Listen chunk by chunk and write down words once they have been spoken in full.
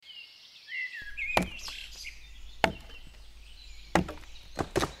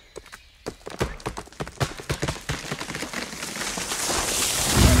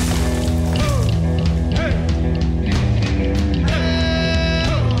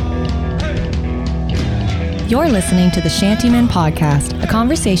You're listening to the Shantymen Podcast, a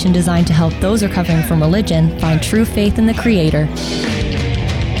conversation designed to help those recovering from religion find true faith in the Creator.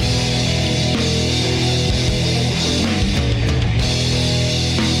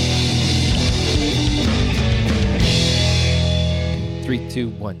 Three, two,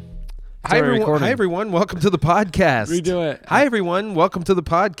 one. Hi everyone. Welcome to the podcast. Redo it. Hi everyone. Welcome to the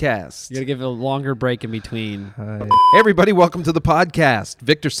podcast. You gotta give it a longer break in between. Hi. Hey everybody. Welcome to the podcast.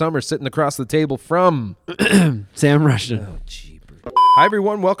 Victor Summers sitting across the table from Sam Rushton. Oh, jeepers. Hi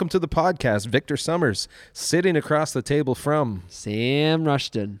everyone. Welcome to the podcast. Victor Summers sitting across the table from Sam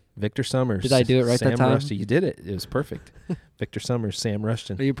Rushton. Victor Summers. Did I do it right Sam that time? Rushton. You did it. It was perfect. Victor Summers, Sam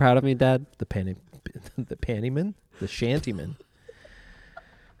Rushton. Are you proud of me, Dad? The pantyman, the shantyman.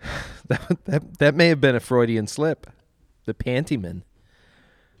 That may have been a Freudian slip. The pantyman.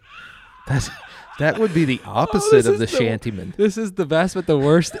 That would be the opposite of the shantyman. This is the best but the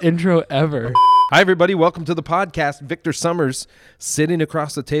worst intro ever. Hi everybody, welcome to the podcast. Victor Summers sitting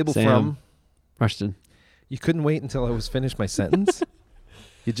across the table Sam from Rushton. You couldn't wait until I was finished my sentence.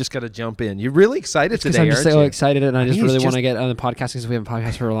 You just got to jump in. You're really excited Because today, I'm just aren't so you? excited, and I just He's really just- want to get on the podcast because we haven't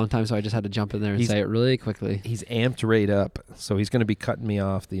podcasted for a long time, so I just had to jump in there and say it really quickly. He's amped right up, so he's going to be cutting me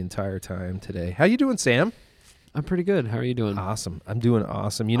off the entire time today. How you doing, Sam? I'm pretty good. How are you doing? Awesome. I'm doing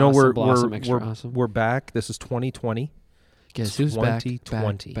awesome. You know, Awesome, blossom, extra we're awesome. we're back. This is 2020. Guess who's back?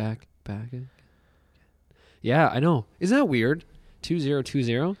 2020. Back. Yeah, I know. Isn't that weird?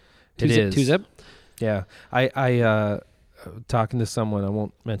 2020? It is. 2-zip? Yeah. I talking to someone, I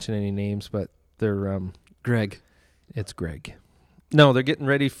won't mention any names, but they're Greg. it's Greg. No, they're getting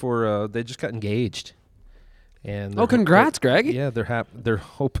ready for they just got engaged. And Oh, congrats, Greg. Yeah, they're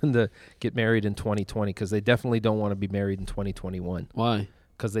hoping to get married in 2020 cuz they definitely don't want to be married in 2021 Why?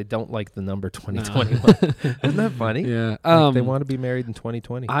 cuz they don't like the number 2021. Isn't that funny? Yeah. Like they want to be married in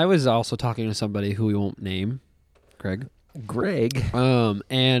 2020. I was also talking to somebody who we won't name, Greg. Greg.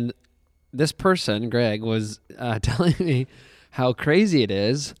 And this person, Greg, was telling me how crazy it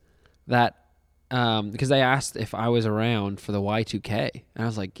is that because they asked if I was around for the Y2K, and I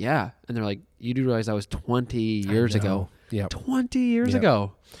was like, yeah. And they're like, you do realize that was 20 years ago. Yeah. 20 years Yep.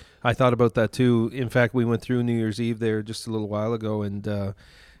 ago. I thought about that too. In fact, we went through New Year's Eve there just a little while ago, and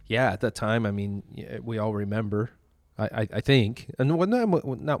at that time, I mean, we all remember. I think, and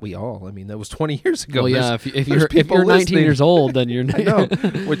not we all. I mean, that was 20 years ago. Well, yeah. If you're people 19 listening. years old, then you're I know,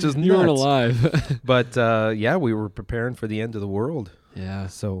 which is you weren't nuts. alive. But we were preparing for the end of the world. Yeah.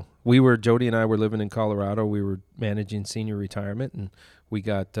 So Jody and I were living in Colorado. We were managing senior retirement, and we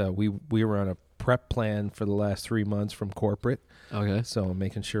got we were on a prep plan for the last 3 months from corporate. Okay. So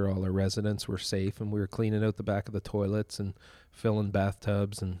making sure all our residents were safe, and we were cleaning out the back of the toilets and filling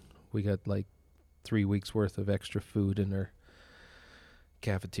bathtubs, and we got like 3 weeks worth of extra food in our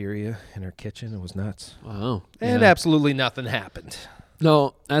cafeteria, in our kitchen. It was nuts. Wow. And Yeah. absolutely nothing happened.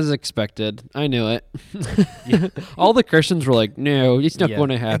 No, as expected. I knew it. All the Christians were like, no, it's not going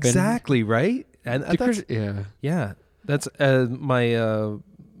to happen. Exactly, right? And that's, Yeah. that's my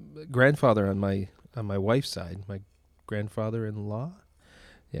grandfather on my wife's side, my grandfather-in-law.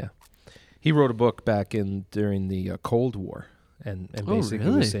 Yeah. He wrote a book back during the Cold War, and basically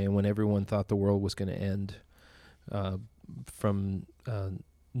really? was saying when everyone thought the world was going to end from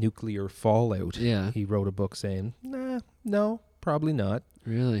nuclear fallout. Yeah. He wrote a book saying, no, probably not,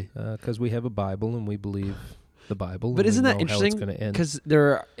 Really? because we have a Bible and we believe the Bible. But and isn't we that know interesting? How it's going to end. Because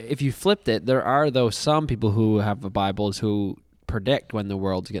if you flipped it, there are though some people who have Bibles who predict when the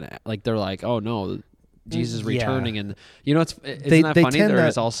world's gonna they're like, oh no, Jesus is Yeah. returning, and you know isn't that they funny? tend There not-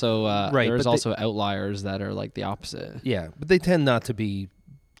 is also Right, there's but also outliers that are like the opposite. Yeah, but they tend not to be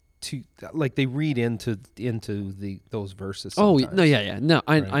too they read into those verses. Oh Sometimes. no, yeah, no,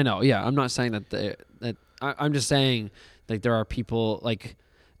 Right. I know, yeah. I'm not saying that I'm just saying like there are people like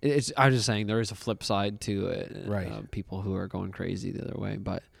I'm just saying there is a flip side to it. Right. People who are going crazy the other way,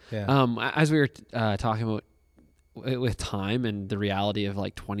 but Yeah. as we were talking about with time and the reality of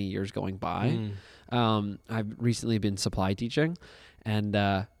like 20 years going by, I've recently been supply teaching, and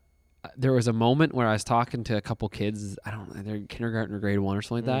there was a moment where I was talking to a couple kids, I don't know, they're in kindergarten or grade 1 or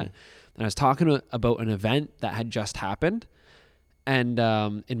something like that, and I was talking about an event that had just happened, and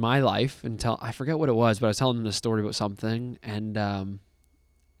in my life, until I forget what it was, but I was telling them a story about something, and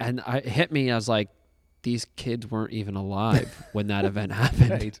it hit me. I was like, these kids weren't even alive when that event happened.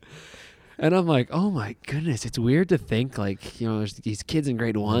 Right. And I'm like, oh my goodness, it's weird to think like, there's these kids in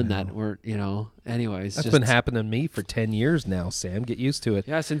grade 1 that weren't, anyways. That's been happening to me for 10 years now, Sam. Get used to it.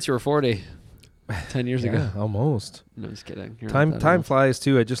 Yeah, since you were 40. 10 years ago. Almost. No, just kidding. You're not Time that time old. flies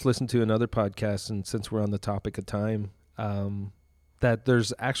too. I just listened to another podcast, and since we're on the topic of time, that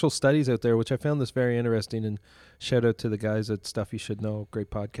there's actual studies out there, which I found this very interesting, and shout out to the guys at Stuff You Should Know, great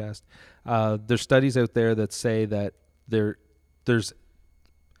podcast. There's studies out there that say that there's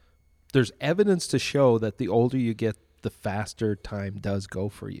evidence to show that the older you get, the faster time does go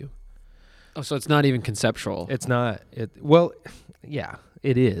for you. Oh, so it's not even conceptual. It's not. Well, yeah,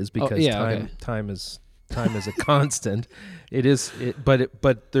 it is, because time is a constant. It is.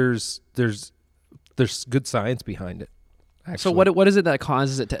 But there's good science behind it. Actually. So what is it that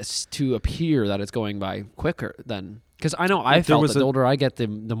causes it to appear that it's going by quicker then? Because I know I felt that the older I get, the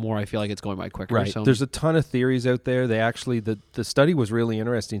more I feel like it's going by quicker. Right. So there's a ton of theories out there. They actually, the study was really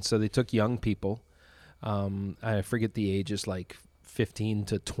interesting. So they took young people, I forget the ages, like 15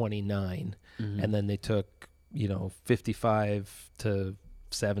 to 29, and then they took 55 to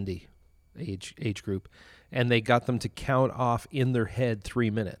 70 age group, and they got them to count off in their head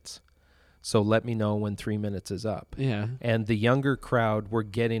 3 minutes. So let me know when 3 minutes is up. Yeah. And the younger crowd were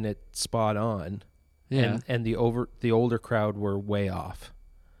getting it spot on. Yeah. And the older crowd were way off.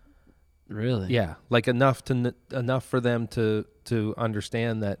 Really? Yeah. Like enough for them to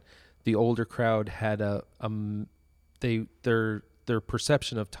understand that the older crowd had their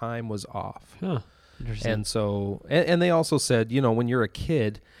perception of time was off. Huh. Interesting. And so, and they also said, when you're a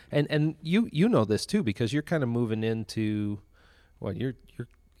kid, and you know this too, because you're kind of moving into, you're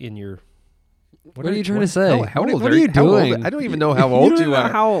in your. What are you trying to say? How old are you doing? I don't even know how old you are.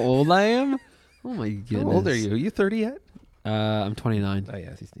 How old I am? Oh my goodness. How old are you? Are you 30 yet? I'm 29. Oh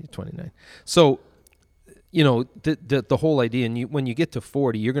yeah, he's 29. So, the whole idea, and when you get to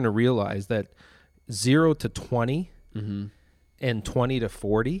 40, you're going to realize that 0 to 20 and 20 to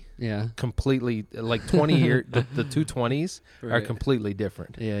 40, completely, like 20 year, the two 20s are completely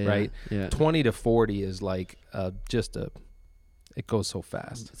different. Right? Yeah. 20 to 40 is like it goes so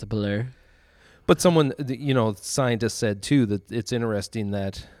fast. It's a blur. But scientists said too that it's interesting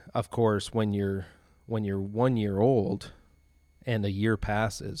that, of course, when you're 1 year old and a year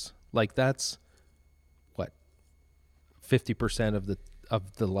passes, like that's 50%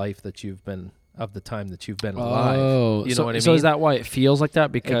 of the life that you've been, of the time that you've been alive. Oh, you know what I mean? So is that why it feels like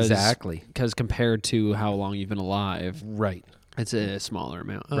that? Exactly. Because compared to how long you've been alive, right? It's a smaller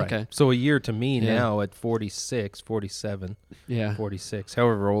amount. Right. Okay. So a year to me now at 46, 47, 46,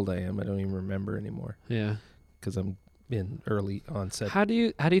 however old I am, I don't even remember anymore. Yeah. Because I'm in early onset. How do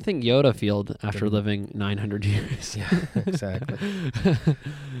you think Yoda felt after living 900 years? Yeah, exactly.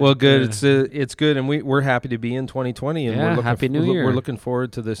 Well, good. Yeah. It's good, and we're happy to be in 2020, and we're looking happy New Year. We're looking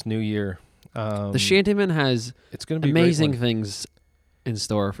forward to this new year. The Shantyman has it's going to be amazing things in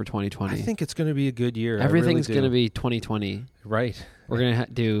store for 2020. I think it's going to be a good year. Everything's going to be 2020. Right. We're going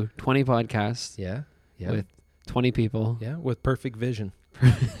to do 20 podcasts. Yeah. With 20 people. Yeah, with perfect vision.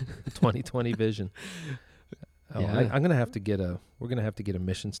 2020 vision. I'm going to have to get we're going to have to get a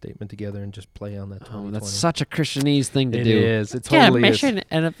mission statement together and just play on that 2020. Oh, that's such a Christianese thing to do. It is. It totally is. Mission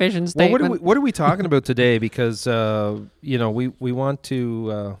and a vision statement. Well, what are we talking about today? Because, we want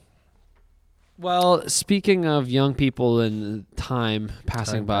to... Well, speaking of young people and time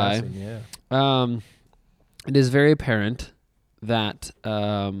passing by, it is very apparent that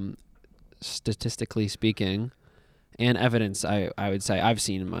statistically speaking, and evidence, I would say I've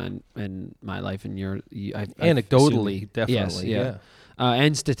seen in my life and anecdotally, definitely, yes,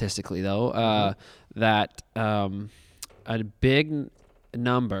 and statistically though, that a big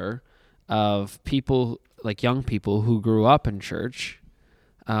number of people, like young people who grew up in church,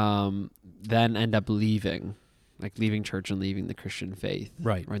 then end up leaving church and leaving the Christian faith.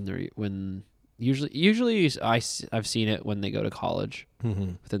 Right. When usually I've seen it when they go to college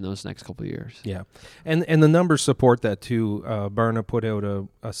within those next couple of years. Yeah. And the numbers support that too. Barna put out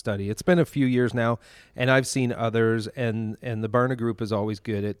a study. It's been a few years now, and I've seen others, and the Barna group is always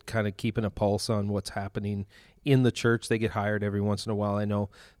good at kind of keeping a pulse on what's happening in the church. They get hired every once in a while. I know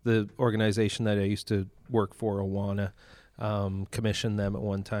the organization that I used to work for, Awana, commissioned them at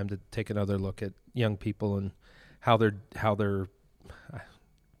one time to take another look at young people and how they're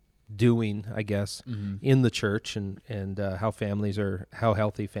doing, I guess, in the church, and how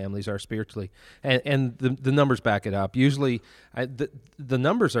healthy families are spiritually, and the numbers back it up. Usually, the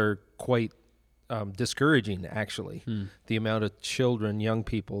numbers are quite discouraging, actually. The amount of young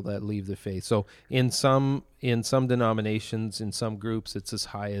people that leave the faith. So in some denominations, in some groups, it's as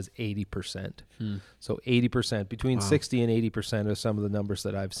high as 80%. So 80%, between 60 and 80% are some of the numbers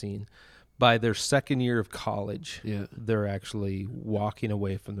that I've seen. By their second year of college, they're actually walking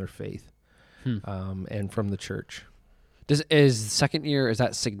away from their faith and from the church. Is second year, is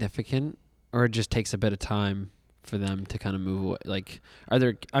that significant, or it just takes a bit of time for them to kind of move away? Like,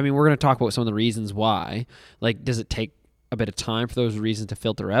 we're going to talk about some of the reasons why. Like, does it take a bit of time for those reasons to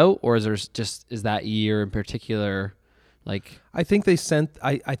filter out, or is that year in particular, like? I think they set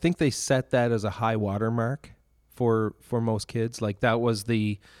that as a high water mark for most kids. Like that was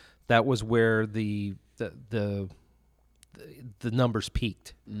where the numbers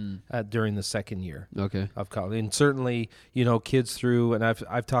peaked during the second year of college. And certainly, kids through, and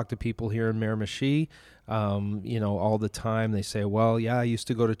I've talked to people here in Miramichi, all the time. They say, well, yeah, I used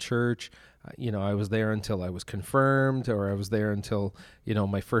to go to church. I was there until I was confirmed, or I was there until,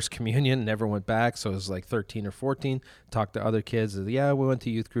 my first communion, never went back. So it was like 13 or 14, talked to other kids. Yeah, we went to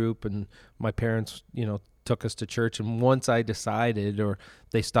youth group and my parents, took us to church. And once I decided, or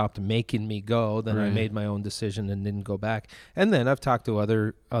they stopped making me go, then I made my own decision and didn't go back. And then I've talked to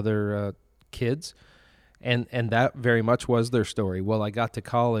other kids, and that very much was their story. Well, I got to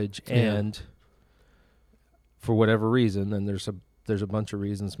college, and for whatever reason, and there's a bunch of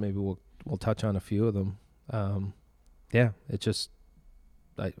reasons, maybe we'll touch on a few of them. It just,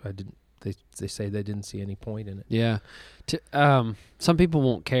 I didn't, they say they didn't see any point in it. Yeah. Some people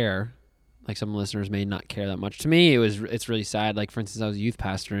won't care. Like some listeners may not care that much. To me, it's really sad. Like, for instance, I was youth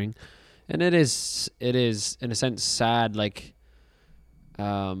pastoring, and it is in a sense sad. Like,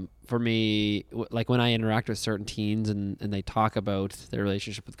 for me, like when I interact with certain teens and they talk about their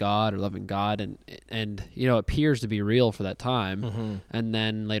relationship with God or loving God, and it appears to be real for that time, and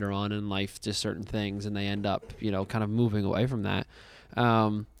then later on in life, just certain things, and they end up kind of moving away from that.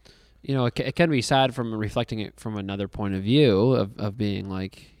 It can be sad from reflecting it from another point of view of being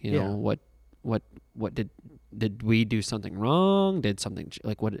like, what did we do something wrong? Did something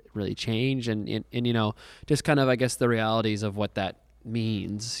what really change? And just kind of, I guess, the realities of what that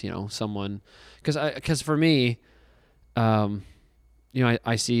means, someone, because for me,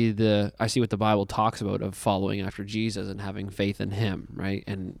 I see what the Bible talks about of following after Jesus and having faith in him. Right.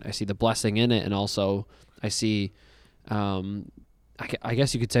 And I see the blessing in it. And also I see, I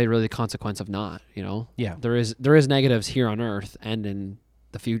guess you could say really the consequence of not, there is negatives here on earth and in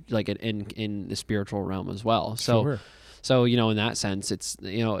the future, like in the spiritual realm as well. So, sure. So, in that sense, it's,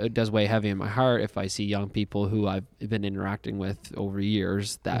 it does weigh heavy in my heart if I see young people who I've been interacting with over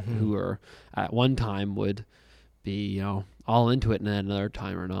years that who are at one time would be, all into it and then another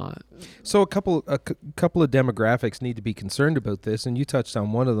time or not. So a couple of demographics need to be concerned about this. And you touched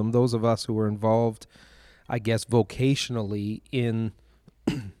on one of them, those of us who are involved, I guess, vocationally in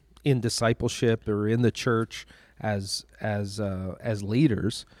discipleship or in the church as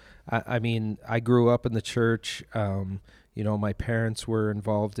leaders. I mean, I grew up in the church. My parents were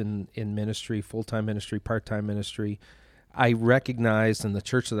involved in ministry, full-time ministry, part-time ministry. I recognized, and the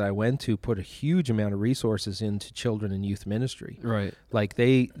church that I went to put a huge amount of resources into children and youth ministry. Right. Like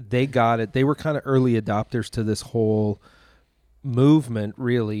they got it. They were kind of early adopters to this whole movement,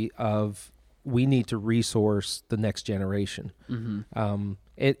 really, of we need to resource the next generation.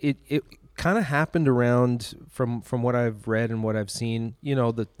 It kind of happened around, from what I've read and what I've seen,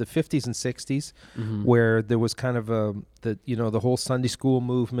 the 50s and 60s, where there was kind of the whole Sunday school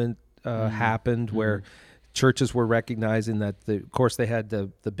movement happened, where churches were recognizing that of course they had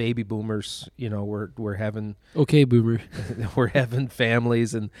the baby boomers, were having boomer, we're having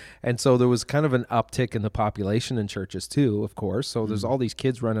families, and so there was kind of an uptick in the population in churches too, of course. So there's all these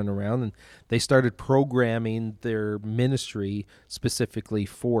kids running around, and they started programming their ministry specifically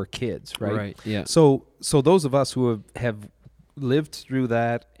for kids, right? Right. Yeah. So those of us who have lived through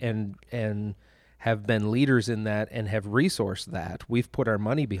that and have been leaders in that and have resourced that, we've put our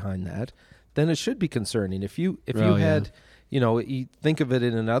money behind that, then it should be concerning. If you had, you think of it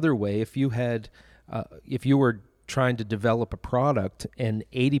in another way. If you had, if you were trying to develop a product and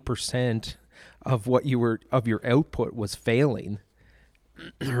 80% of your output was failing,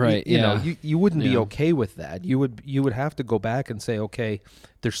 right? You wouldn't be okay with that. You would have to go back and say, okay,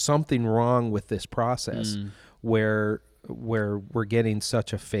 there's something wrong with this process where we're getting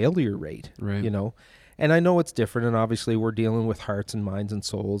such a failure rate, right? And I know it's different, and obviously we're dealing with hearts and minds and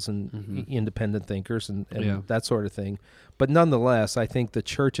souls and independent thinkers and that sort of thing. But nonetheless, I think the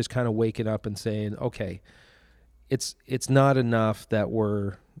church is kind of waking up and saying, okay, it's not enough that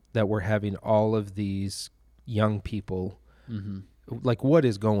we're having all of these young people. Like, what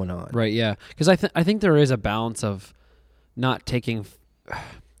is going on? Right. Yeah. Because I think there is a balance of not taking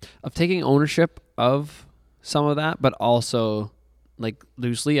ownership of some of that, but also like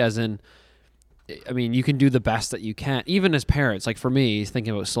loosely, as in, I mean, you can do the best that you can, even as parents. Like for me,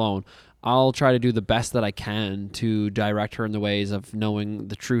 thinking about Sloan, I'll try to do the best that I can to direct her in the ways of knowing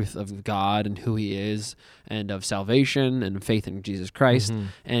the truth of God and who he is, and of salvation and faith in Jesus Christ,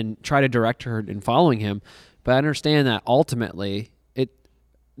 and try to direct her in following him. But I understand that ultimately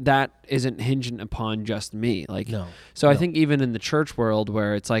that isn't hinging upon just me. Like, No. So I think even in the church world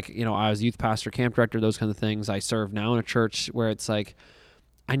where it's like, I was youth pastor, camp director, those kind of things. I serve now in a church where it's like,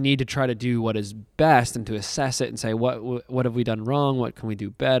 I need to try to do what is best and to assess it and say, what have we done wrong? What can we do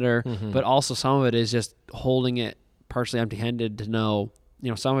better? Mm-hmm. But also some of it is just holding it partially empty-handed to know,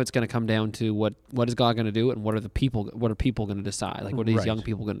 some of it's going to come down to what is God going to do, and what are people going to decide? Like, what are these young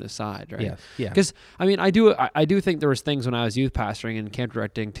people going to decide, right? Yeah. Because I do think there was things when I was youth pastoring and camp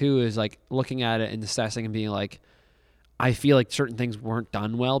directing too, is like looking at it and assessing and being like, I feel like certain things weren't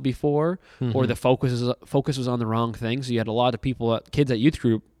done well before, or the focus was on the wrong thing. So you had a lot of kids at youth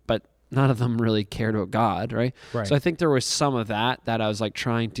group, but none of them really cared about God, right? Right. So I think there was some of that I was like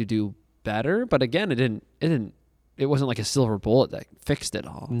trying to do better, but again, it wasn't like a silver bullet that fixed it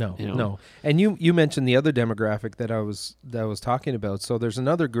all. No. And you mentioned the other demographic that I was talking about. So there's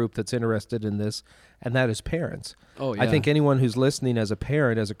another group that's interested in this, and that is parents. Oh, yeah. I think anyone who's listening as a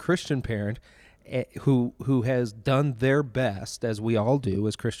parent, as a Christian parent, who has done their best, as we all do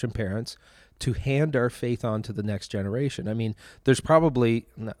as Christian parents, to hand our faith on to the next generation. I mean, there's probably,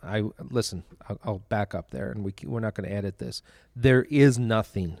 I'll back up there, and we're not going to edit this. There is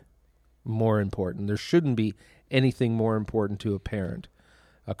nothing more important. There shouldn't be anything more important to a parent,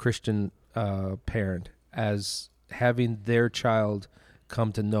 a Christian parent, as having their child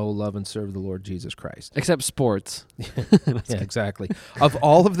come to know, love, and serve the Lord Jesus Christ. Except sports. Yeah, exactly. Of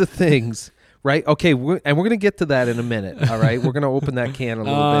all of the things, right? Okay, we're going to get to that in a minute, all right? We're going to open that can a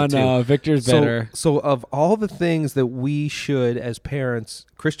little bit, too. Oh, no, Victor's better. So of all the things that we should, as parents,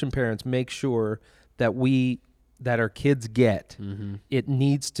 Christian parents, make sure that our kids get, it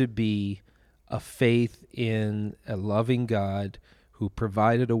needs to be a faith in a loving God who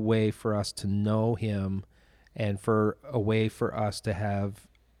provided a way for us to know him and for a way for us to have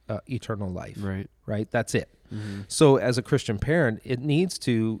eternal life. Right? That's it. Mm-hmm. So as a Christian parent, it needs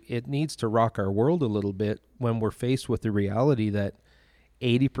to rock our world a little bit when we're faced with the reality that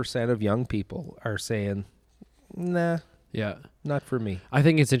 80% of young people are saying, nah, not for me. I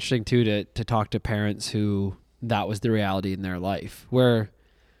think it's interesting too to talk to parents who that was the reality in their life, where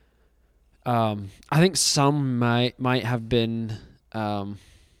I think some might have been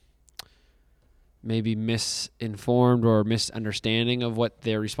maybe misinformed or misunderstanding of what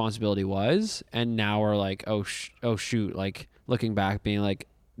their responsibility was, and now are like, oh shoot, like looking back, being like,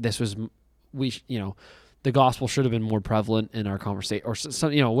 this was the gospel should have been more prevalent in our conversation, or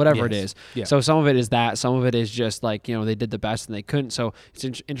some, whatever it is. Yeah. So some of it is that, some of it is just like, they did the best and they couldn't. So it's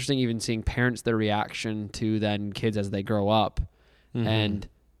interesting even seeing parents, their reaction to then kids as they grow up, and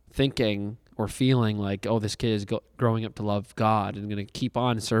thinking or feeling like, oh, this kid is growing up to love God and going to keep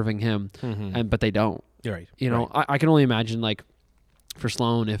on serving him, but they don't. Right. I can only imagine, like, for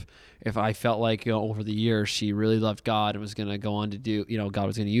Sloan, if I felt like over the years she really loved God and was going to go on to do, God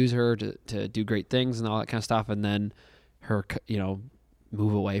was going to use her to do great things and all that kind of stuff, and then her,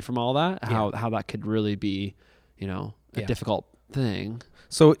 move away from all that, how that could really be, a difficult thing.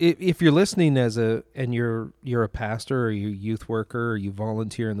 So if you're listening and you're a pastor or you're a youth worker or you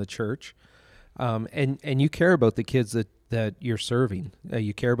volunteer in the church, and you care about the kids that you're serving,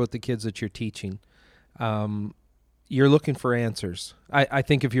 you care about the kids that you're teaching, you're looking for answers. I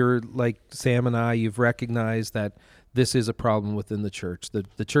think if you're like Sam and I, you've recognized that this is a problem within the church.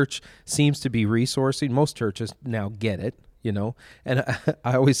 The church seems to be resourcing. Most churches now get it, And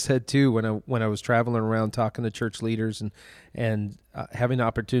I always said too, when I was traveling around talking to church leaders and having the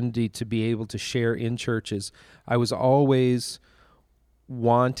opportunity to be able to share in churches, I was always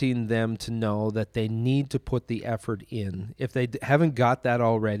wanting them to know that they need to put the effort in. If they haven't got that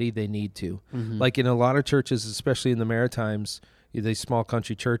already, they need to. Like in a lot of churches, especially in the Maritimes, these small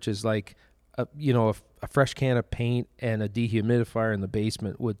country churches, like a fresh can of paint and a dehumidifier in the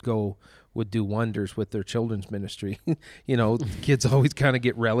basement would do wonders with their children's ministry. Kids always kind of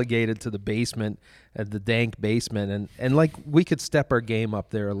get relegated to the basement, the dank basement, and like we could step our game up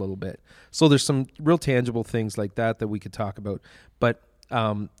there a little bit. So there's some real tangible things like that we could talk about. But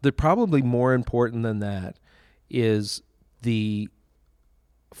the probably more important than that is the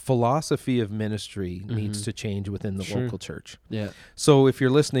philosophy of ministry needs to change within the local church. Yeah. So if you're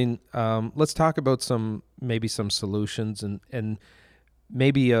listening, let's talk about maybe some solutions and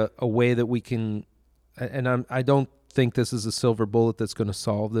maybe a way that we can, and I don't think this is a silver bullet that's going to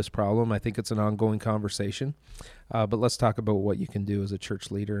solve this problem. I think it's an ongoing conversation. But let's talk about what you can do as a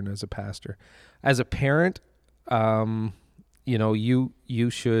church leader and as a pastor. As a parent, you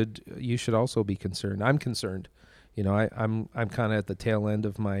should also be concerned. I'm concerned. I'm kind of at the tail end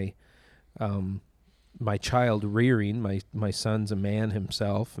of my my child rearing. My son's a man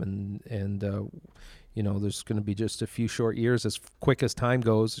himself, and there's going to be just a few short years. As quick as time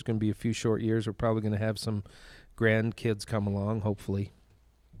goes, there's going to be a few short years. We're probably going to have some grandkids come along, hopefully.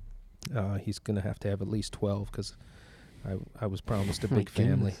 He's going to have at least 12 because I was promised a big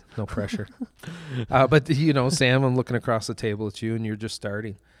family. No pressure. But, Sam, I'm looking across the table at you, and you're just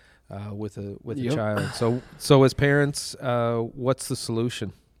starting with a child. So as parents, what's the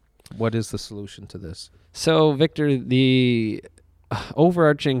solution? What is the solution to this? So, Victor, the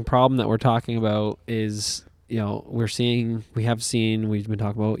overarching problem that we're talking about is, we've been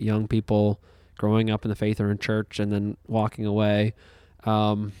talking about young people growing up in the faith or in church and then walking away.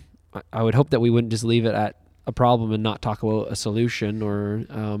 I would hope that we wouldn't just leave it at a problem and not talk about a solution or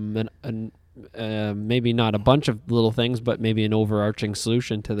maybe not a bunch of little things, but maybe an overarching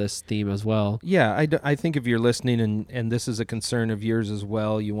solution to this theme as well. Yeah, I think if you're listening and this is a concern of yours as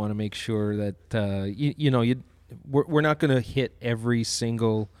well, you want to make sure that, we're not going to hit every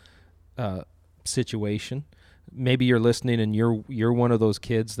single situation. Maybe you're listening and you're one of those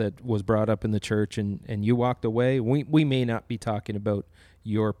kids that was brought up in the church and you walked away. We may not be talking about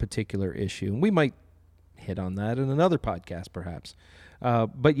your particular issue, and we might hit on that in another podcast perhaps.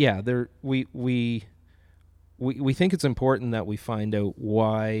 But yeah, we think it's important that we find out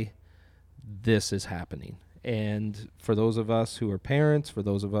why this is happening. And for those of us who are parents, for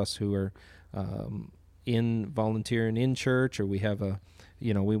those of us who are in volunteering in church, or we have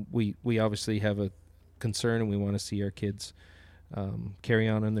we obviously have a concern and we want to see our kids carry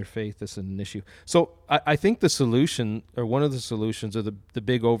on in their faith. This is an issue. So I think the solution, or one of the solutions, or the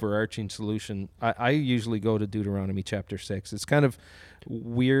big overarching solution, I usually go to Deuteronomy chapter 6. It's kind of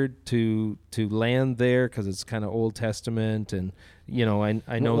weird to land there because it's kind of Old Testament, and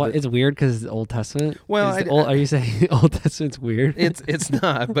I know what, it's weird because it's Old Testament. Well, are you saying Old Testament's weird? It's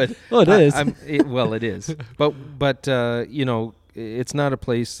not, but well, it is. It is, but it's not a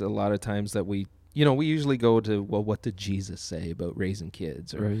place a lot of times that we usually go to, well, what did Jesus say about raising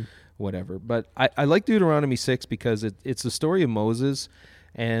kids or whatever. But I like Deuteronomy 6 because it's the story of Moses,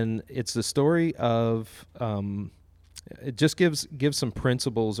 and it's the story of it just gives some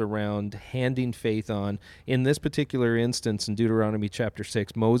principles around handing faith on. In this particular instance, in Deuteronomy chapter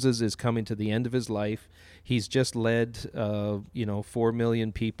 6, Moses is coming to the end of his life. He's just led 4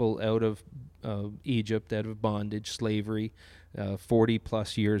 million people out of Egypt, out of bondage, slavery, 40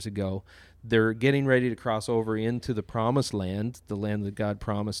 plus years ago. They're getting ready to cross over into the promised land, the land that God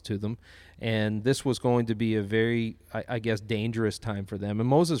promised to them. And this was going to be a very, I guess, dangerous time for them. And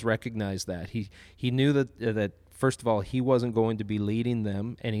Moses recognized that. He knew that first of all, he wasn't going to be leading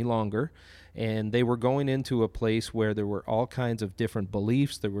them any longer. And they were going into a place where there were all kinds of different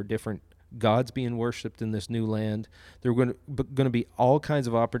beliefs. There were different gods being worshipped in this new land. There were going to be all kinds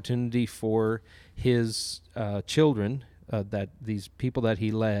of opportunity for his children, that these people that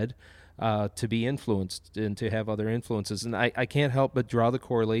he led, to be influenced and to have other influences. And I can't help but draw the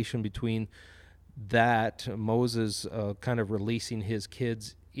correlation between that, Moses kind of releasing his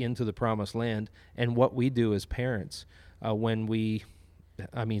kids into the promised land, and what we do as parents when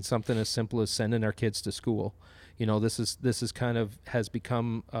something as simple as sending our kids to school. This is kind of has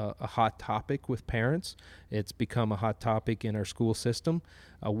become a hot topic with parents. It's become a hot topic in our school system.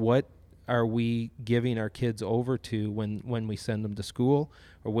 What are we giving our kids over to when we send them to school,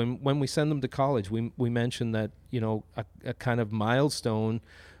 or when we send them to college? We mentioned that a kind of milestone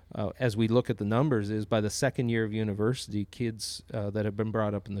as we look at the numbers is by the second year of university, kids that have been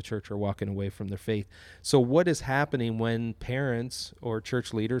brought up in the church are walking away from their faith. So what is happening when parents or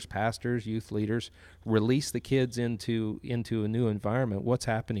church leaders, pastors, youth leaders release the kids into a new environment? What's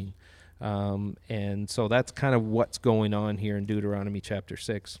happening? And so that's kind of what's going on here in Deuteronomy chapter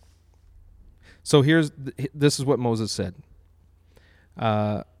 6. So this is what Moses said.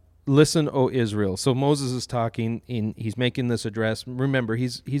 Listen, O Israel. So Moses is talking, he's making this address. Remember,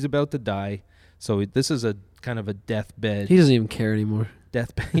 he's about to die. So this is a kind of a deathbed. He doesn't even care anymore.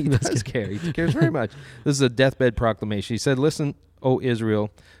 Deathbed. He does care. He cares very much. This is a deathbed proclamation. He said, listen, O Israel,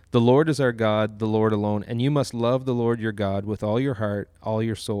 the Lord is our God, the Lord alone, and you must love the Lord your God with all your heart, all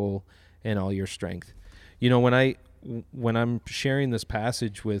your soul, and all your strength. When I'm sharing this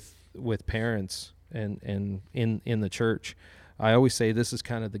passage with parents and in the church, I always say this is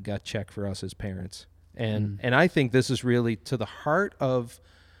kind of the gut check for us as parents. And I think this is really to the heart of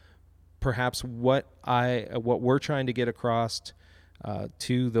perhaps what we're trying to get across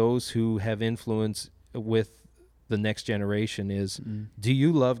to those who have influence with the next generation is, do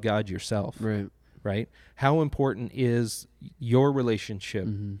you love God yourself? Right. How important is your relationship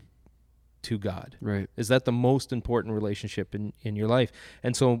to God? Right. Is that the most important relationship in your life?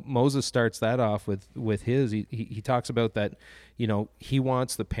 And so Moses starts that off with his. He talks about that, he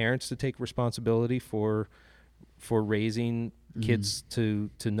wants the parents to take responsibility for raising kids to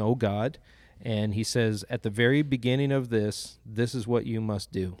know God. And he says, at the very beginning of this is what you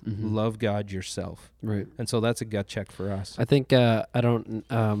must do. Love God yourself. Right. And so that's a gut check for us. I think I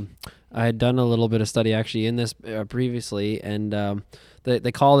had done a little bit of study actually in this previously, and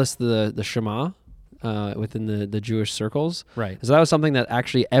they call this the Shema within the Jewish circles. Right. So that was something that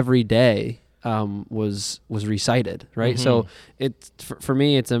actually every day was recited, right? So it's for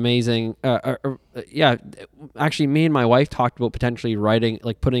me, it's amazing. Actually, me and my wife talked about potentially writing,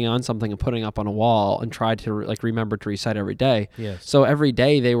 like putting on something and putting up on a wall, and tried to remember to recite every day. Yes. So every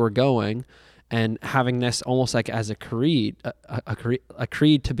day they were going and having this almost like as a creed, a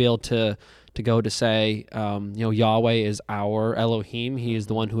creed to be able to go to say, Yahweh is our Elohim. He is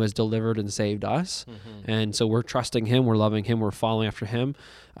the one who has delivered and saved us. And so we're trusting him. We're loving him. We're following after him.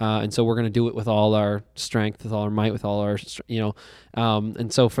 And so we're going to do it with all our strength, with all our might, with all our,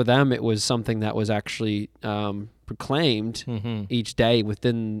 and so for them, it was something that was actually proclaimed each day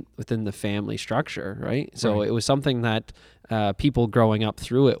within the family structure, right? So it was something that people growing up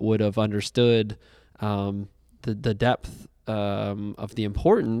through it would have understood the depth of the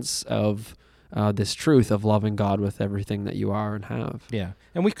importance of this truth of loving God with everything that you are and have. Yeah.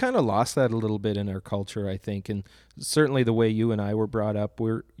 And we've kind of lost that a little bit in our culture, I think. And certainly the way you and I were brought up,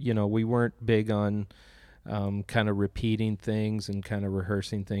 we weren't big on kind of repeating things and kind of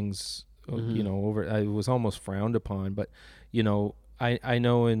rehearsing things, over. It was almost frowned upon. But, I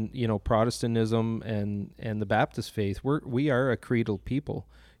know in, Protestantism and the Baptist faith, we are a creedal people.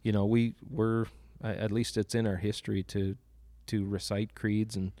 We're at least it's in our history to recite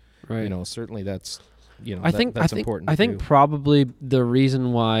creeds, and certainly that's that's important. I think probably the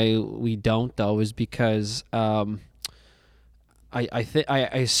reason why we don't though is because I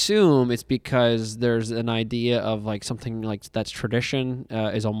assume it's because there's an idea of like something like that's tradition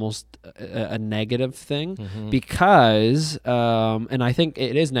is almost a negative thing, because and I think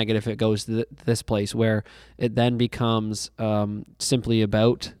it is negative if it goes to this place where it then becomes simply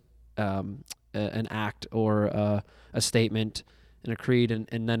about an act or a statement and a creed,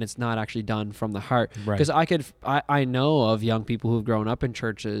 and then it's not actually done from the heart. Because I know of young people who've grown up in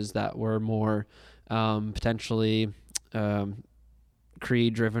churches that were more potentially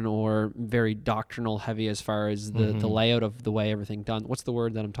creed driven or very doctrinal heavy as far as the layout of the way everything done. What's the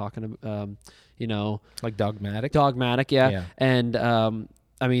word that I'm talking about? Like dogmatic? Dogmatic, yeah. And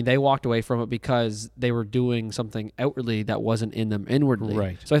they walked away from it because they were doing something outwardly that wasn't in them inwardly.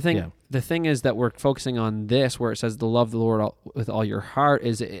 Right. So I think the thing is that we're focusing on this, where it says to love the Lord with all your heart,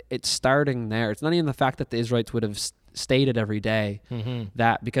 is it's starting there. It's not even the fact that the Israelites would have stated every day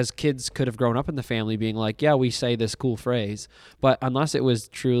that, because kids could have grown up in the family being like, yeah, we say this cool phrase. But unless it was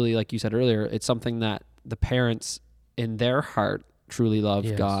truly, like you said earlier, it's something that the parents in their heart truly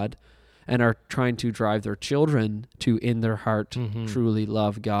love God, and are trying to drive their children to, in their heart, truly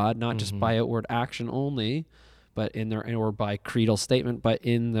love God, not just by outward action only, but or by creedal statement, but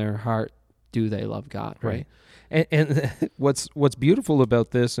in their heart, do they love God, right? And what's beautiful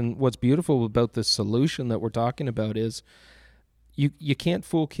about this, and what's beautiful about this solution that we're talking about, is you can't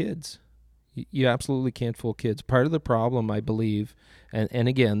fool kids. You absolutely can't fool kids. Part of the problem, I believe, and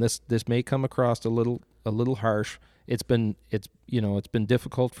again, this may come across a little harsh. It's been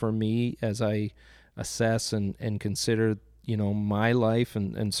difficult for me as I assess and consider my life,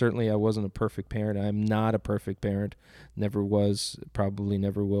 and certainly I wasn't a perfect parent. I'm not a perfect parent. Never was. Probably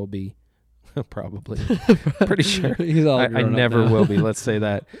never will be. Probably. Pretty sure. I never will be. Let's say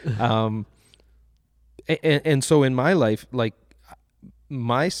that. And so in my life, like,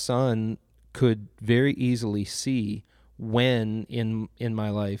 my son could very easily see when in my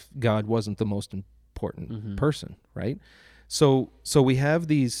life God wasn't the most important person, right? So we have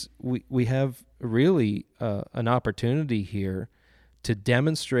we have really an opportunity here to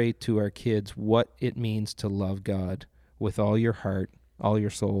demonstrate to our kids what it means to love God with all your heart, all your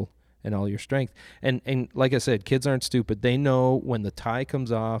soul, and all your strength. And like I said, kids aren't stupid. They know when the tie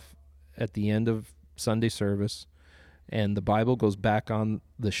comes off at the end of Sunday service and the Bible goes back on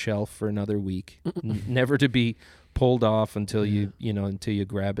the shelf for another week, never to be pulled off until until you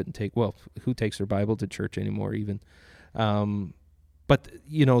grab it and take. Well, who takes their Bible to church anymore? Even, but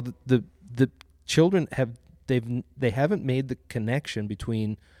the children they haven't made the connection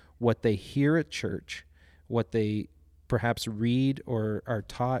between what they hear at church, what they perhaps read or are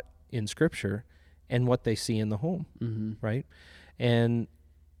taught in Scripture, and what they see in the home, right? And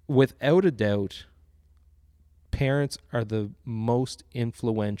without a doubt, parents are the most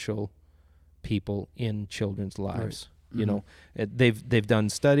influential people in children's lives. Right. You know, they've done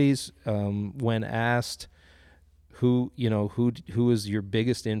studies when asked who is your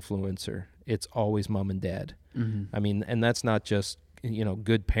biggest influencer, it's always mom and dad. I mean, and that's not just,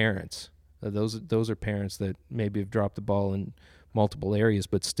 good parents. Those are parents that maybe have dropped the ball in multiple areas,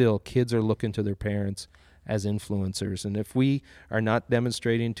 but still kids are looking to their parents as influencers. And if we are not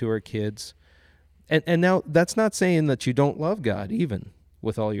demonstrating to our kids, and now that's not saying that you don't love God even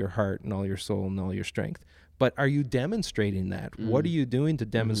with all your heart and all your soul and all your strength, but are you demonstrating that? What are you doing to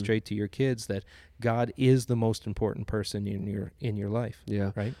demonstrate to your kids that God is the most important person in your life?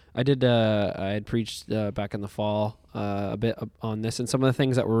 Yeah. Right. I had preached back in the fall a bit on this, and some of the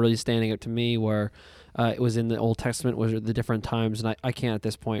things that were really standing out to me were it was in the Old Testament, was the different times, and I can't at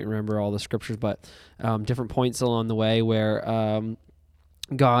this point remember all the scriptures, but different points along the way where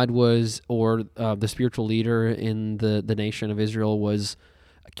God was, or the spiritual leader in the nation of Israel was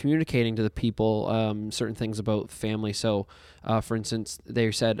communicating to the people certain things about family. So, for instance,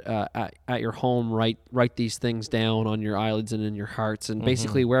 they said, at your home, write these things down on your eyelids and in your hearts, and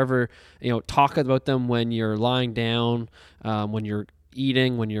basically wherever, talk about them when you're lying down, when you're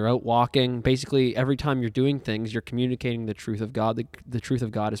eating, when you're out walking. Basically, every time you're doing things, you're communicating the truth of God. The truth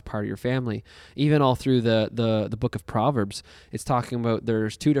of God is part of your family. Even all through the book of Proverbs, it's talking about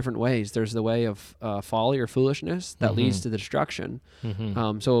there's two different ways. There's the way of folly or foolishness that leads to the destruction.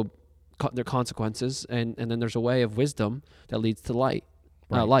 So there are consequences, and then there's a way of wisdom that leads to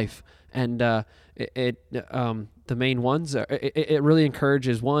life. And the main ones, it really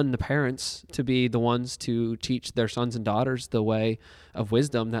encourages, the parents to be the ones to teach their sons and daughters the way of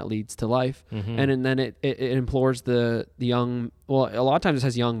wisdom that leads to life. And then it implores the young, well, a lot of times it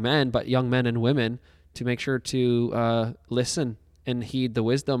says young men, but young men and women to make sure to listen and heed the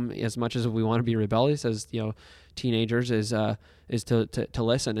wisdom as much as we want to be rebellious as, teenagers is to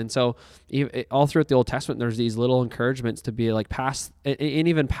listen. And so all throughout the Old Testament, there's these little encouragements to be like and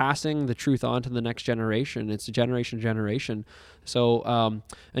even passing the truth on to the next generation. It's a generation. So,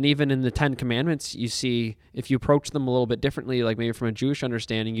 and even in the 10 Commandments, you see, if you approach them a little bit differently, like maybe from a Jewish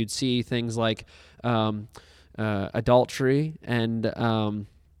understanding, you'd see things like adultery and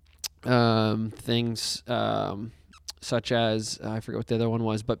things such as, I forget what the other one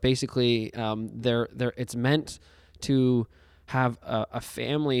was, but basically it's meant to have a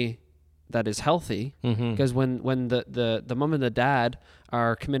family that is healthy, because when the mom and the dad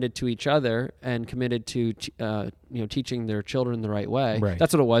are committed to each other and committed to teaching their children the right way,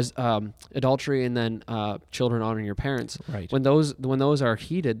 that's what it was, adultery and then children honoring your parents. When those are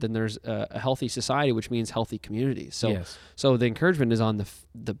heeded, then there's a healthy society, which means healthy communities. So the encouragement is on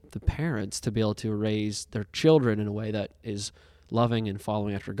the parents to be able to raise their children in a way that is loving and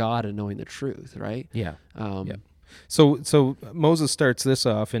following after God and knowing the truth, right? So Moses starts this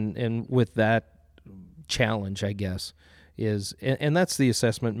off, and with that challenge, I guess, is, and that's the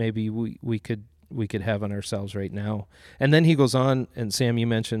assessment maybe we could have on ourselves right now. And then he goes on, and Sam, you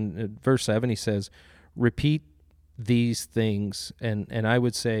mentioned verse 7, he says, repeat these things. And I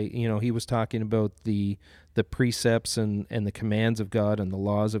would say, he was talking about the precepts and the commands of God and the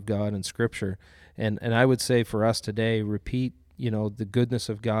laws of God and Scripture. And I would say for us today, repeat the goodness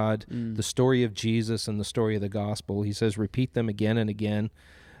of God, the story of Jesus and the story of the gospel. He says, repeat them again and again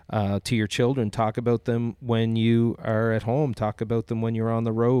to your children. Talk about them when you are at home. Talk about them when you're on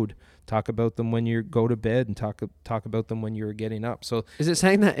the road. Talk about them when you go to bed, and talk about them when you're getting up. So is it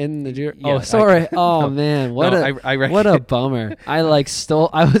saying that in the? Yeah, oh, sorry. Man, what a bummer. I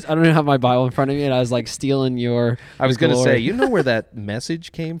don't even have my Bible in front of me, and I was like stealing your. I was going to say, where that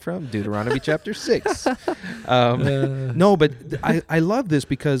message came from? Deuteronomy chapter 6. No, but I love this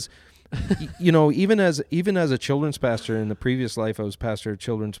because, even as a children's pastor in the previous life, I was pastor of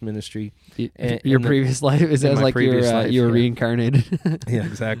children's ministry. Your previous life is as like you were reincarnated. Yeah,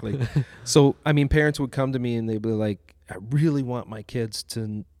 exactly. So, parents would come to me and they'd be like, I really want my kids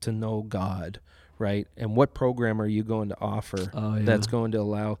to know God, right? And what program are you going to offer that's going to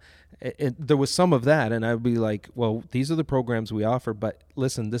allow? There was some of that, and I would be like, well, these are the programs we offer, but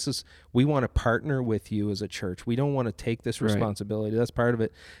listen, we want to partner with you as a church. We don't want to take this responsibility. That's part of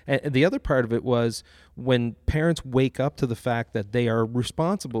it. And the other part of it was when parents wake up to the fact that they are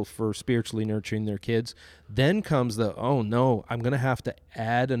responsible for spiritually nurturing their kids, then comes oh no, I'm going to have to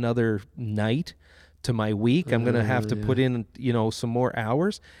add another night to my week. I'm going to have to put in, some more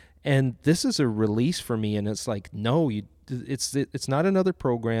hours. And this is a release for me. And it's like, no, it's not another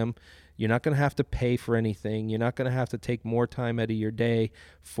program. You're not going to have to pay for anything. You're not going to have to take more time out of your day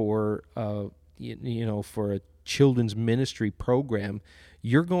for, for a children's ministry program.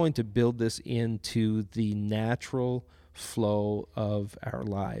 You're going to build this into the natural flow of our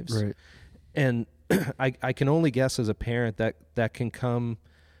lives. Right. And I can only guess as a parent that can come.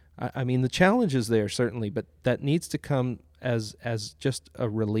 I mean, the challenge is there certainly, but that needs to come as just a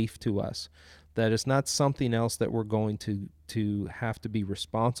relief to us. That it's not something else that we're going to have to be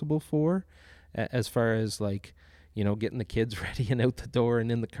responsible for, as far as like, you know, getting the kids ready and out the door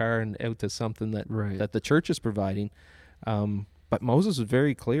and in the car and out to something that that the church is providing. But Moses was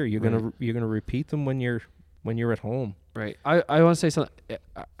very clear. You're gonna repeat them when you're at home. Right. I want to say something.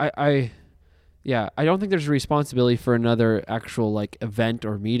 I don't think there's a responsibility for another actual like event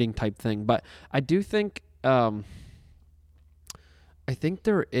or meeting type thing, but I do think I think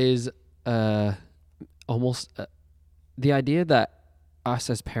there is almost the idea that us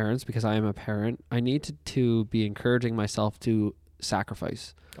as parents, because I am a parent, I need to be encouraging myself to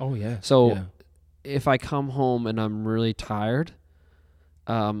sacrifice. Oh yeah. So if I come home and I'm really tired,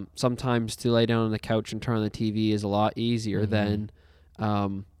 sometimes to lay down on the couch and turn on the TV is a lot easier than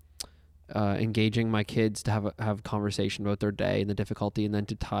engaging my kids to have a conversation about their day and the difficulty, and then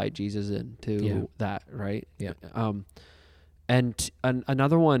to tie Jesus into that, right? Yeah. And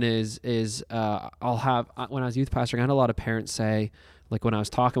another one is I'll have, when I was youth pastoring, I had a lot of parents say, like when I was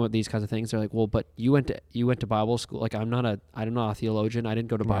talking about these kinds of things, they're like, well, but you went to Bible school. Like I'm not a theologian. I didn't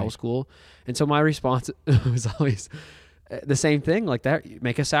go to Bible school. And so my response was always the same thing, like that.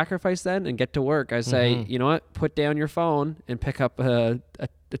 Make a sacrifice then and get to work. I say, you know what? Put down your phone and pick up a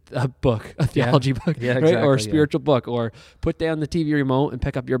book, a theology book, exactly, or a spiritual book, or put down the TV remote and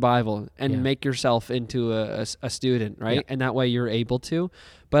pick up your Bible and make yourself into a student, right? Yeah. And that way you're able to.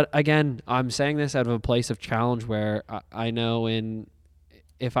 But again, I'm saying this out of a place of challenge where I know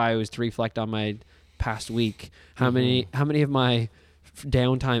if I was to reflect on my past week, how many of my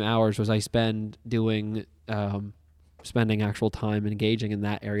downtime hours was I spend doing, spending actual time engaging in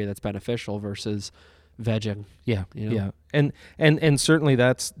that area that's beneficial versus vegging. Yeah. You know? Yeah. And certainly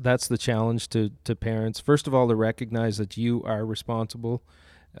that's the challenge to parents. First of all, to recognize that you are responsible,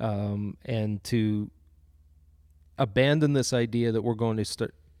 and to abandon this idea that we're going to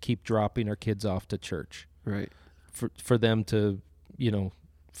keep dropping our kids off to church. Right. For them to, you know,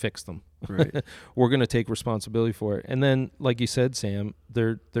 fix them. Right. We're going to take responsibility for it. And then, like you said, Sam,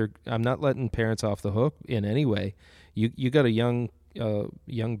 I'm not letting parents off the hook in any way. You got a young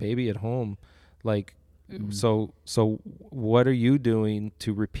baby at home, like, so what are you doing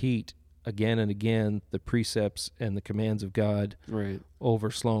to repeat again and again the precepts and the commands of God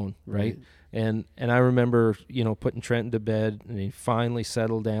over Sloan, right? And I remember, you know, putting Trenton to bed, and he finally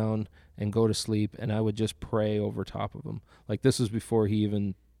settled down and go to sleep, and I would just pray over top of him. Like, this was before he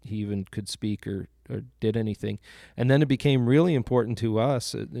even could speak or did anything. And then it became really important to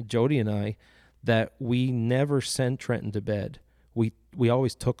us, Jody and I, that we never sent Trenton to bed. We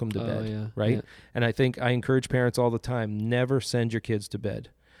always took him to bed, right? Yeah. And I think I encourage parents all the time, never send your kids to bed.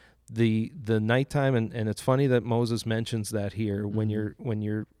 The nighttime, and it's funny that Moses mentions that here, when you're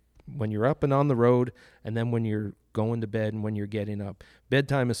up and on the road, and then when you're going to bed and when you're getting up.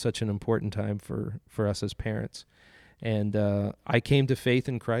 Bedtime is such an important time for us as parents. And I came to faith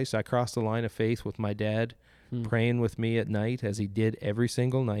in Christ. I crossed the line of faith with my dad, praying with me at night, as he did every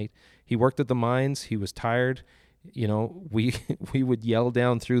single night. He worked at the mines. He was tired. You know, we would yell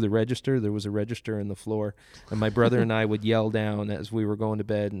down through the register. There was a register in the floor, and my brother and I would yell down as we were going to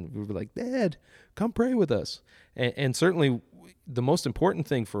bed, and we were like, "Dad, come pray with us." And certainly the most important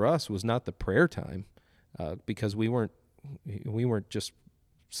thing for us was not the prayer time, because we weren't just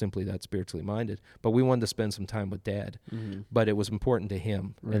simply that spiritually minded, but we wanted to spend some time with Dad. But it was important to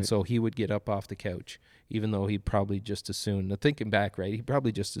him, and so he would get up off the couch, even though he'd probably just as soon, now thinking back, right, he'd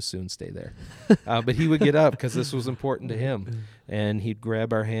probably just as soon stay there. But he would get up because this was important to him, and he'd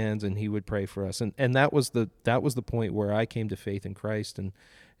grab our hands and he would pray for us. And that was the point where I came to faith in Christ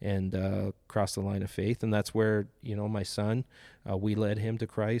and crossed the line of faith. And that's where, you know, my son, we led him to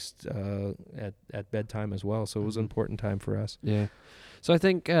Christ at bedtime as well. So it was an important time for us. Yeah. So I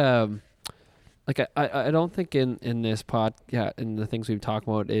think, like, I don't think in this in the things we've talked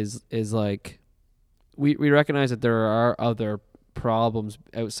about is like, we recognize that there are other problems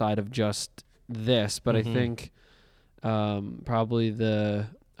outside of just this, but I think probably the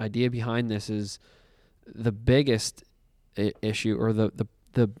idea behind this is the biggest issue, or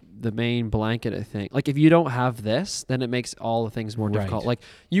the main blanket, I think. Like, if you don't have this, then it makes all the things more difficult. Like,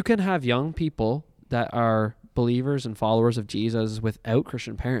 you can have young people that are believers and followers of Jesus without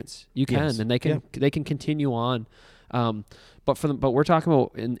Christian parents. You can, and they can continue on. But we're talking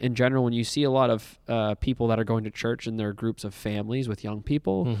about in general, when you see a lot of people that are going to church in their groups of families with young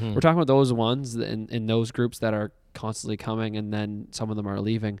people, we're talking about those ones in those groups that are constantly coming, and then some of them are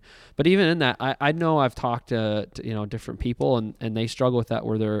leaving. But even in that, I know I've talked to you know, different people, and they struggle with that,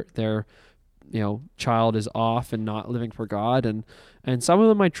 where they're child is off and not living for God, and some of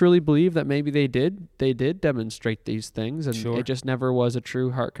them I truly believe that maybe they did demonstrate these things, and Sure. it just never was a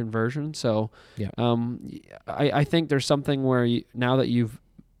true heart conversion. So Yeah. I think there's something where now that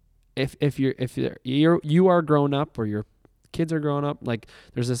if you are grown up or your kids are grown up, like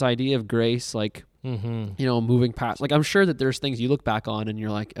there's this idea of grace, like moving past, like I'm sure that there's things you look back on and you're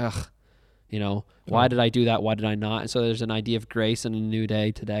like, ugh, why did I do that? Why did I not? And so there's an idea of grace and a new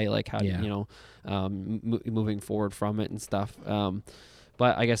day today, like how moving forward from it and stuff.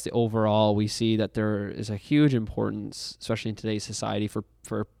 But I guess the overall, we see that there is a huge importance, especially in today's society,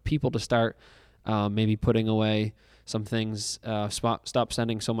 for people to start maybe putting away some things, stop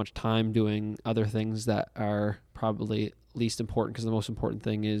spending so much time doing other things that are probably least important, because the most important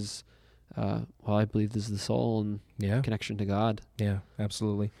thing is, I believe this is the soul and connection to God. Yeah,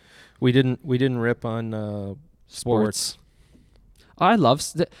 absolutely. We didn't rip on sports. I love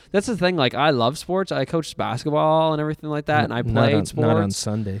that's the thing. Like, I love sports. I coached basketball and everything like that, and I played sports. Not on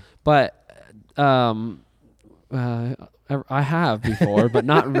Sunday, but I have before, but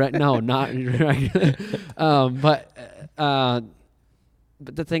not not regular.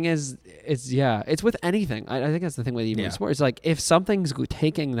 But the thing is, it's with anything. I think that's the thing with even sports. It's like, if something's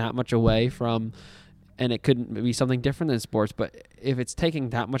taking that much away from, and it couldn't be something different than sports, but if it's taking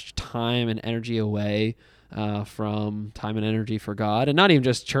that much time and energy away from time and energy for God, and not even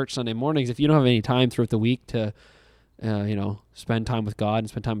just church Sunday mornings, if you don't have any time throughout the week to, spend time with God and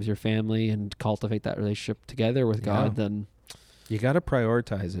spend time with your family and cultivate that relationship together with God, then you got to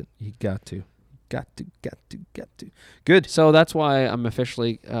prioritize it. You got to. Got to. Good. So that's why I'm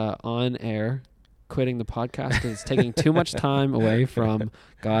officially on air, quitting the podcast, because it's taking too much time away from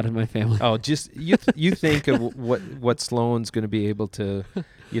God and my family. Oh, just you think of what Sloane's going to be able to,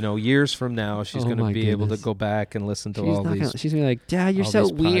 years from now, she's going to be able to go back and listen to all these. She's going to be like, Dad, you're so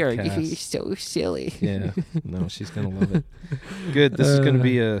weird. You're so silly. Yeah. No, she's going to love it. Good. This is going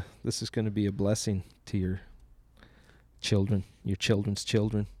to be a blessing to your children, your children's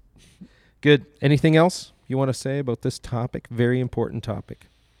children. Good. Anything else you want to say about this topic? Very important topic.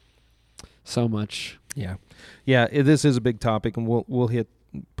 So much. Yeah. This is a big topic, and we'll hit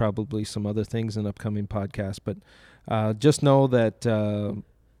probably some other things in upcoming podcasts. But just know that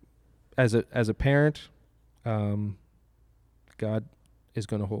as a parent, God is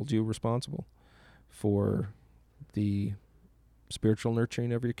going to hold you responsible for the spiritual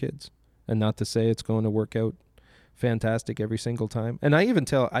nurturing of your kids, and not to say it's going to work out fantastic every single time. And I even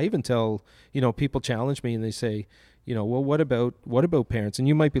tell people challenge me and they say, well, what about parents? And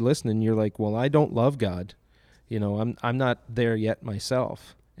you might be listening and you're like, well, I don't love God. I'm not there yet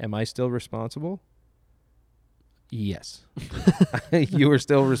myself. Am I still responsible? Yes. You are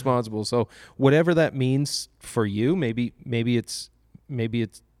still responsible. So whatever that means for you, maybe it's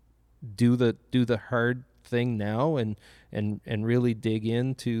do the hard thing now and really dig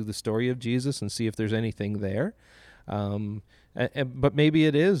into the story of Jesus and see if there's anything there. But maybe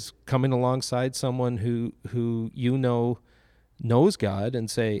it is coming alongside someone who knows God and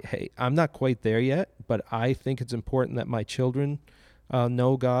say, hey, I'm not quite there yet, but I think it's important that my children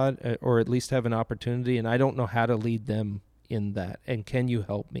know God, or at least have an opportunity, and I don't know how to lead them in that. And can you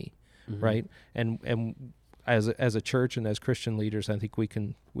help me? Mm-hmm. Right? And as a church and as Christian leaders, I think we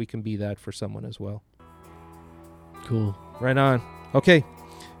can be that for someone as well. Cool. Right on. Okay.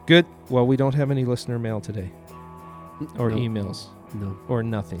 Good. Well, we don't have any listener mail today. Or emails. No. Or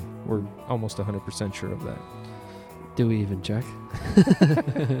nothing. We're almost 100% sure of that. Do we even check?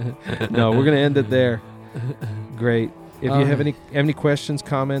 No, we're going to end it there. Great. If you have any questions,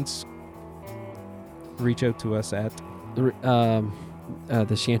 comments, reach out to us at the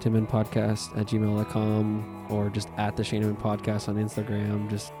Shantyman Podcast at gmail.com, or just at the Shantyman Podcast on Instagram,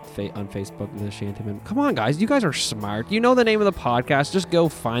 just on Facebook, the Shantyman. Come on, guys. You guys are smart. You know the name of the podcast. Just go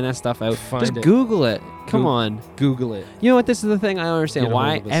find that stuff out. Just Google it. Come on. Google it. You know what? This is the thing I don't understand.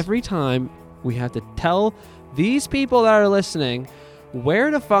 Why every time we have to tell these people that are listening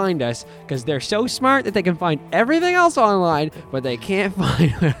where to find us, because they're so smart that they can find everything else online, but they can't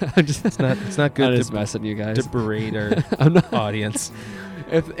find. It's not good. I'm just messing you guys. To berate our audience.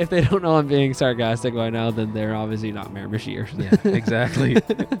 If they don't know I'm being sarcastic by now, then they're obviously not Miramichiers. Yeah, exactly.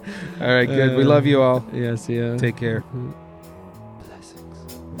 All right, good. We love you all. Yeah, see ya. Take care.